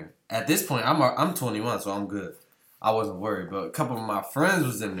people in there. At this point, I'm 21, so I'm good. I wasn't worried, but a couple of my friends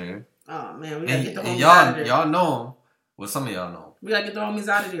was in there. Oh man, we gotta get the homies y'all, out of there. Y'all know them. Well, some of y'all know them. We gotta get the homies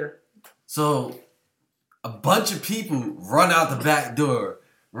out of there. So, a bunch of people run out the back door,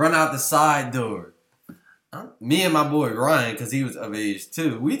 run out the side door. Me and my boy Ryan, because he was of age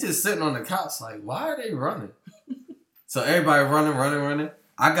too, we just sitting on the couch like, why are they running? So everybody running.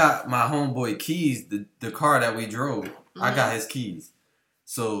 I got my homeboy keys, the car that we drove. Mm-hmm. I got his keys.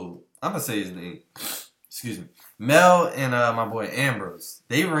 So, I'm going to say his name. Excuse me. Mel and my boy Ambrose,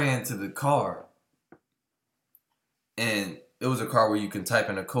 they ran to the car. And it was a car where you can type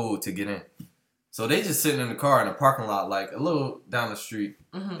in a code to get in. So they just sitting in the car in a parking lot, like a little down the street.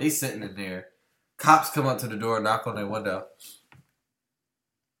 Mm-hmm. They sitting in there. Cops come up to the door, knock on their window.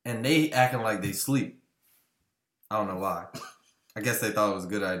 And they acting like they sleep. I don't know why. I guess they thought it was a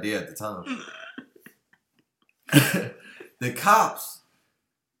good idea at the time. The cops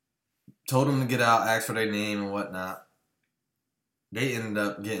told them to get out, ask for their name and whatnot. They ended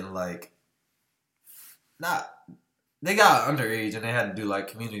up getting like, they got underage and they had to do like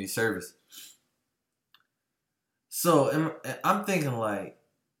community service. So I'm thinking like,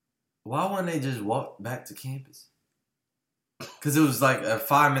 why wouldn't they just walk back to campus? Because it was like a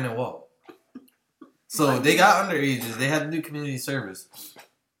 5-minute walk. So they got underages. They had to do community service.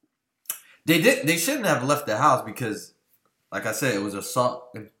 They shouldn't have left the house because, like I said, it was a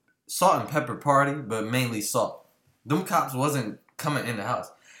salt and pepper party, but mainly salt. Them cops wasn't coming in the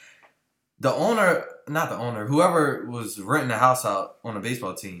house. Whoever was renting the house out on the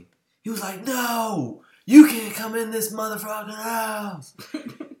baseball team, he was like, "No, you can't come in this motherfucking house."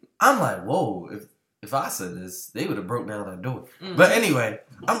 I'm like, whoa, if I said this, they would have broke down that door. Mm-hmm. But anyway,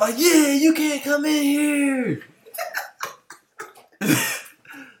 I'm like, yeah, you can't come in here.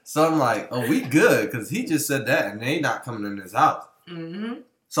 So I'm like, oh, we good, because he just said that, and they not coming in this house. Mm-hmm.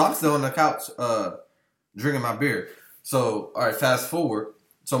 So I'm still on the couch drinking my beer. So, all right, fast forward.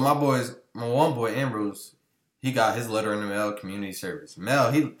 So my one boy, Ambrose, he got his letter in the mail, community service.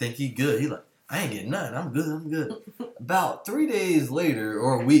 Mel, he think he good. He like, I ain't getting nothing. I'm good. About 3 days later,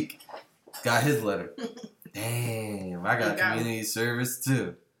 or a week, got his letter. Damn, I got community service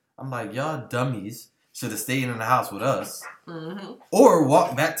too. I'm like, y'all dummies should have stayed in the house with us. Mm-hmm. Or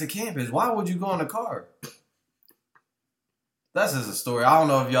walked back to campus. Why would you go in a car? That's just a story. I don't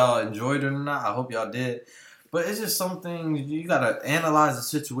know if y'all enjoyed it or not. I hope y'all did. But it's just something, you got to analyze the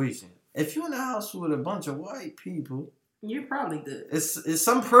situation. If you're in a house with a bunch of white people, you're probably good. It's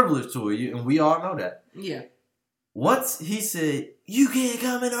some privilege to it, and we all know that. Yeah. Once he said, you can't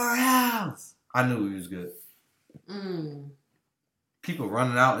come in our house, I knew he was good. Mm. People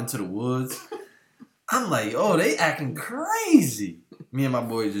running out into the woods. I'm like, oh, they acting crazy. Me and my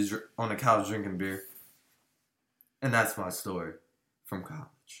boy just on the couch drinking beer. And that's my story from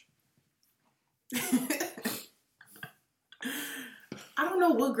college. I don't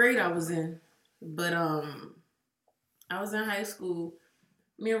know what grade I was in, but I was in high school.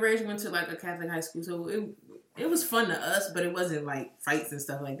 Me and Rage went to like a Catholic high school, so it was fun to us, but it wasn't like fights and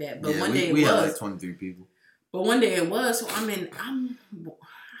stuff like that. But one day it was. We had like 23 people. But one day it was, so I'm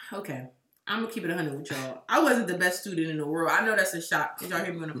okay. I'm gonna keep it 100 with y'all. I wasn't the best student in the world. I know that's a shock because y'all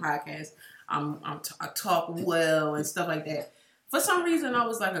hear me on the podcast. I talk well and stuff like that. For some reason, I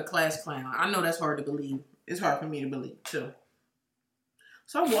was like a class clown. I know that's hard to believe. It's hard for me to believe too.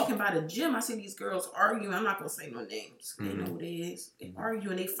 So I'm walking by the gym. I see these girls arguing. I'm not going to say no names. Mm-hmm. They know what it is. They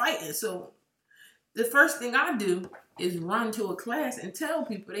arguing. They fighting. So the first thing I do is run to a class and tell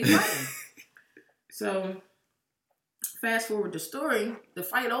people they fighting. So fast forward the story. The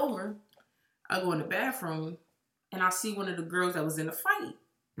fight over. I go in the bathroom and I see one of the girls that was in the fight.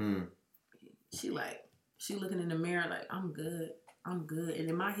 Mm. She looking in the mirror like, I'm good. And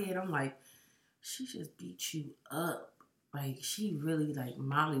in my head, I'm like, she just beat you up. Like, she really, like,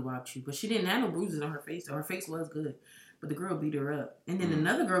 mollywopped you. But she didn't have no bruises on her face. So her face was good. But the girl beat her up. And then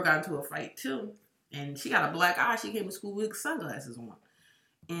another girl got into a fight, too. And she got a black eye. She came to school with sunglasses on.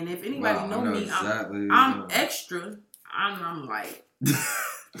 And if anybody know me, exactly I'm extra. I'm like,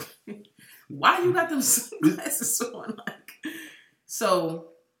 why you got them sunglasses on? Like,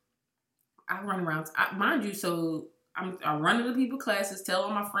 so I run around. Mind you, so I run into people's classes, tell all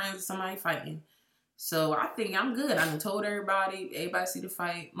my friends somebody fighting. So I think I'm good. I done told everybody see the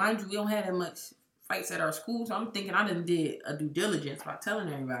fight. Mind you, we don't have that much fights at our school, so I'm thinking I done did a due diligence by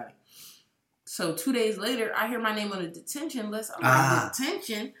telling everybody. So 2 days later, I hear my name on the detention list. I'm like,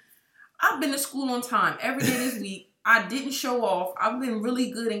 detention? I've been to school on time every day this week. I didn't show off. I've been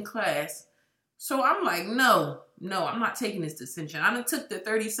really good in class. So I'm like, no, I'm not taking this detention. I done took the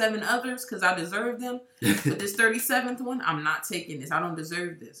 37 others because I deserve them. But this 37th one, I'm not taking this. I don't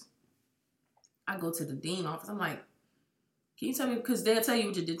deserve this. I go to the dean office. I'm like, can you tell me? Because they'll tell you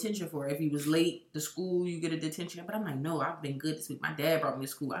what your detention for. If you was late to school, you get a detention. But I'm like, no, I've been good this week. My dad brought me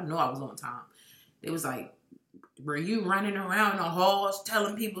to school. I know I was on time. They was like, were you running around the halls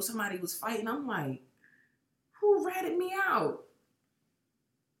telling people somebody was fighting? I'm like, who ratted me out?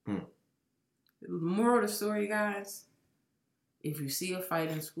 The moral of the story, guys, if you see a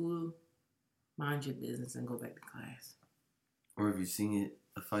fight in school, mind your business and go back to class. Or if you see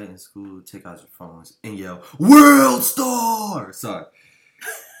a fight in school, take out your phones and yell, World Star! Sorry.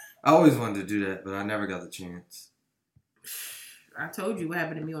 I always wanted to do that, but I never got the chance. I told you what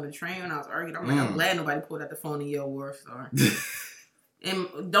happened to me on the train when I was arguing. I'm like, I'm glad nobody pulled out the phone and yelled World Star.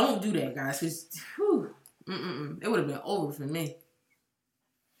 And don't do that, guys, because it would have been over for me.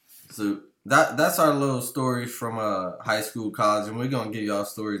 So that's our little stories from high school, college, and we're gonna give y'all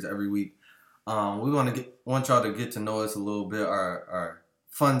stories every week. We want y'all to get to know us a little bit, our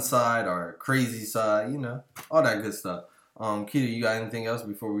fun side, our crazy side, all that good stuff. Keita, you got anything else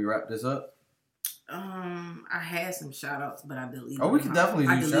before we wrap this up? I had some shout outs, but I deleted them. Oh, we can definitely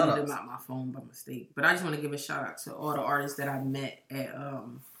do shout outs. I deleted them out my phone by mistake. But I just want to give a shout out to all the artists that I met at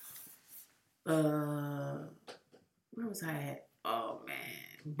where was I at? Oh man.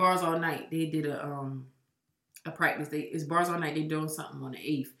 Bars All Night. They did a practice. It's Bars All Night. They doing something on the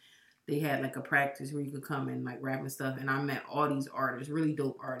 8th. They had like a practice where you could come and like rap and stuff. And I met all these artists, really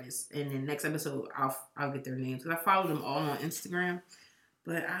dope artists. And then next episode, I'll get their names because I follow them all on Instagram.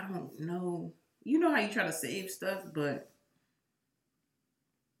 But I don't know. You know how you try to save stuff, but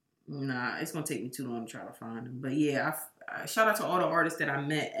nah, it's gonna take me too long to try to find them. But yeah, I shout out to all the artists that I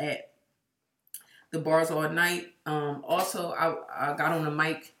met at the Bars All Night. Also, I got on the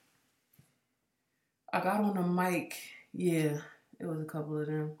mic. Yeah, it was a couple of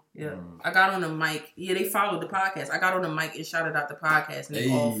them. Yeah, I got on the mic. Yeah, they followed the podcast. I got on the mic and shouted out the podcast, and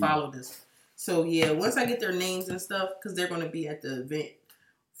they all followed us. So yeah, once I get their names and stuff, because they're going to be at the event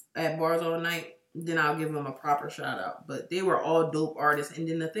at Bars All Night, then I'll give them a proper shout out. But they were all dope artists. And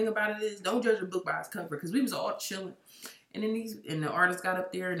then the thing about it is, don't judge a book by its cover, because we was all chilling. And then the artist got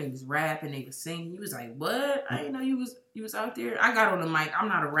up there and they was rapping, they was singing. He was like, "What? I didn't know you was out there." I got on the mic. I'm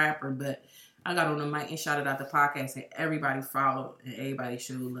not a rapper, but I got on the mic and shouted out the podcast, and everybody followed and everybody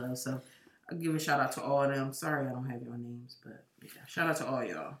showed love. So I give a shout out to all of them. Sorry I don't have your names, but yeah, shout out to all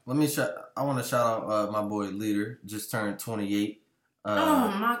y'all. I want to shout out my boy Leader. Just turned 28. Oh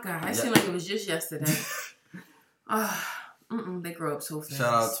my God! It seemed like it was just yesterday. They grow up so fast.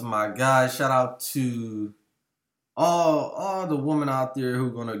 Shout out to my guys. Shout out to all the women out there who are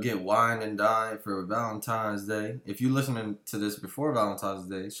gonna get wine and dine for Valentine's Day. If you're listening to this before Valentine's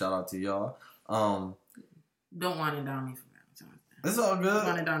Day, shout out to y'all. Don't wine and dine me for Valentine's Day. It's all good.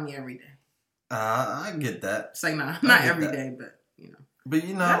 Wine and dine me every day. I get that. It's like not every day, but But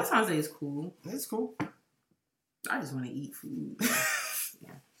Valentine's Day is cool. It's cool. I just want to eat food.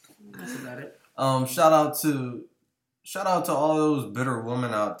 Yeah, that's about it. Shout out to all those bitter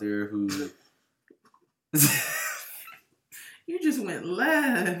women out there who. You just went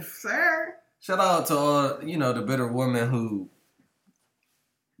left, sir. Shout out to all the bitter women who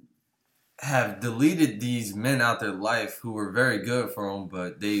have deleted these men out their life who were very good for them,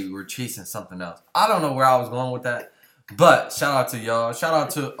 but they were chasing something else. I don't know where I was going with that, but shout out to y'all. Shout out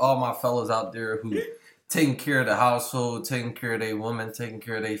to all my fellas out there who taking care of the household, taking care of their woman, taking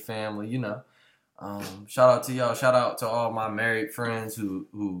care of their family, Shout out to y'all. Shout out to all my married friends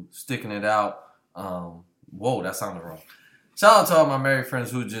who sticking it out. Whoa, that sounded wrong. Shout out to all my married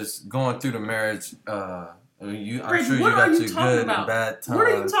friends who just going through the marriage. I'm sure you got your good and bad times. What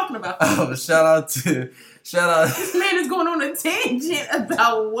are you talking about? Shout out. This man is going on a tangent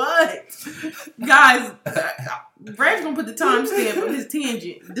about what? Guys, Brad's gonna put the timestamp on his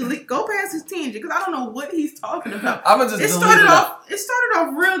tangent. Go past his tangent because I don't know what he's talking about. It started off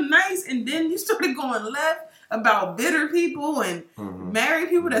real nice, and then you started going left about bitter people and married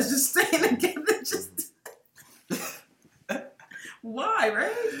people that's just staying together. Why,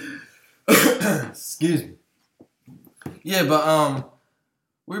 right? Excuse me. Yeah, but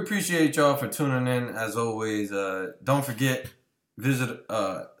we appreciate y'all for tuning in as always. Don't forget,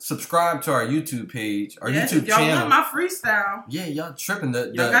 subscribe to our YouTube page, our YouTube y'all channel. Y'all want my freestyle. Yeah, y'all tripping.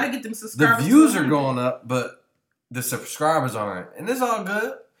 Y'all gotta get them subscribers. The views are going up, but the subscribers aren't, and it's all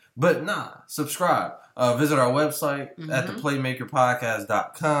good. But subscribe. Visit our website at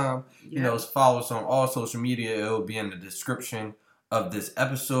theplaymakerpodcast.com. Yeah. Follow us on all social media. It will be in the description of this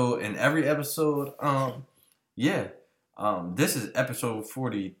episode and every episode. Yeah. This is episode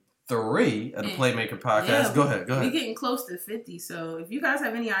 43 of the Playmaker Podcast. Yeah, go ahead. We're getting close to 50, so if you guys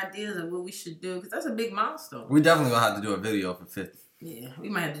have any ideas of what we should do, because that's a big milestone. We definitely gonna have to do a video for 50. Yeah, we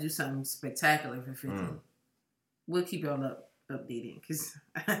might have to do something spectacular for 50. We'll keep y'all updated, because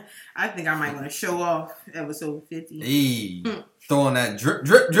I think I might want to show off episode 50. Hey, throwing that drip.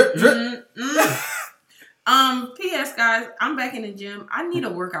 P.S. guys, I'm back in the gym. I need a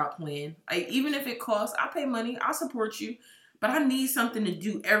workout plan. Like, even if it costs, I pay money. I'll support you. But I need something to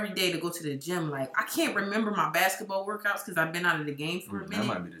do every day to go to the gym. Like, I can't remember my basketball workouts because I've been out of the game for a minute. That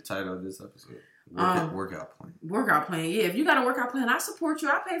might be the title of this episode. Workout plan. Workout plan. Yeah, if you got a workout plan, I support you.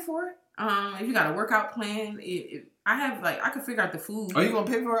 I pay for it. If you got a workout plan, I have, like, I can figure out the food. Are you gonna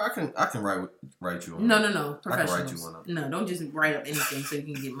pay for it? I can write you one. No. Professionals. I can write you one up. No, don't just write up anything so you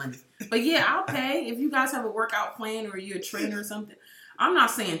can get money. But yeah, I'll pay if you guys have a workout plan or you're a trainer or something. I'm not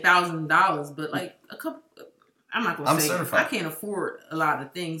saying $1,000, but like a couple. I'm not gonna say certified. I can't afford a lot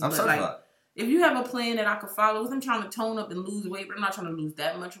of things. I'm but certified. Like, if you have a plan that I could follow, because I'm trying to tone up and lose weight, but I'm not trying to lose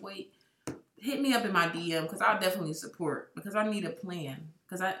that much weight. Hit me up in my DM because I'll definitely support because I need a plan.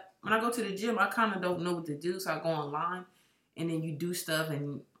 Because when I go to the gym, I kind of don't know what to do, so I go online and then you do stuff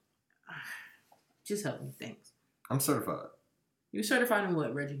and just help me. Thanks. I'm certified. You certified in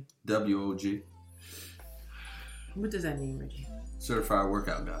what, Reggie? WOG. What does that mean, Reggie? Certified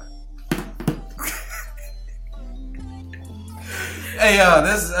workout guy. Hey,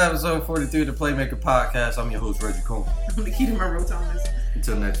 this is episode 43 of the Playmaker Podcast. I'm your host, Reggie Coleman. I'm Nikita Monroe Thomas.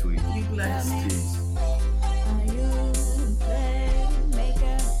 Until next week. Be blessed. Peace.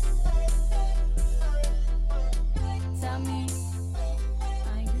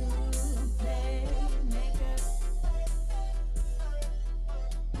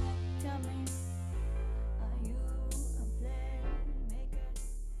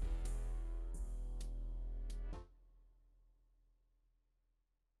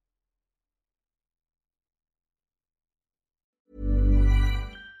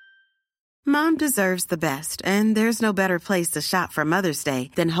 Mom deserves the best, and there's no better place to shop for Mother's Day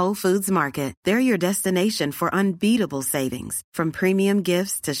than Whole Foods Market. They're your destination for unbeatable savings, from premium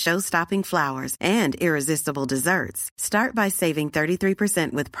gifts to show-stopping flowers and irresistible desserts. Start by saving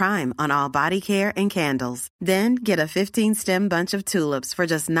 33% with Prime on all body care and candles. Then get a 15-stem bunch of tulips for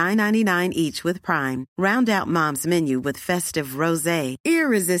just $9.99 each with Prime. Round out Mom's menu with festive rosé,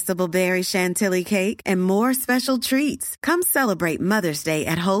 irresistible berry chantilly cake, and more special treats. Come celebrate Mother's Day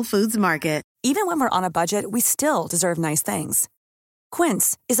at Whole Foods Market. Even when we're on a budget, we still deserve nice things.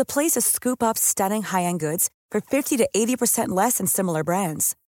 Quince is a place to scoop up stunning high-end goods for 50 to 80% less than similar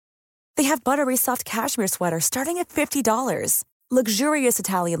brands. They have buttery soft cashmere sweaters starting at $50, luxurious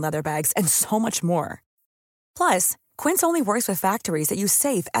Italian leather bags, and so much more. Plus, Quince only works with factories that use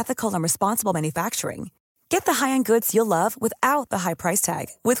safe, ethical, and responsible manufacturing. Get the high-end goods you'll love without the high price tag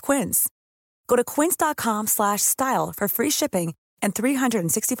with Quince. Go to quince.com/style for free shipping and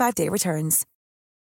 365-day returns.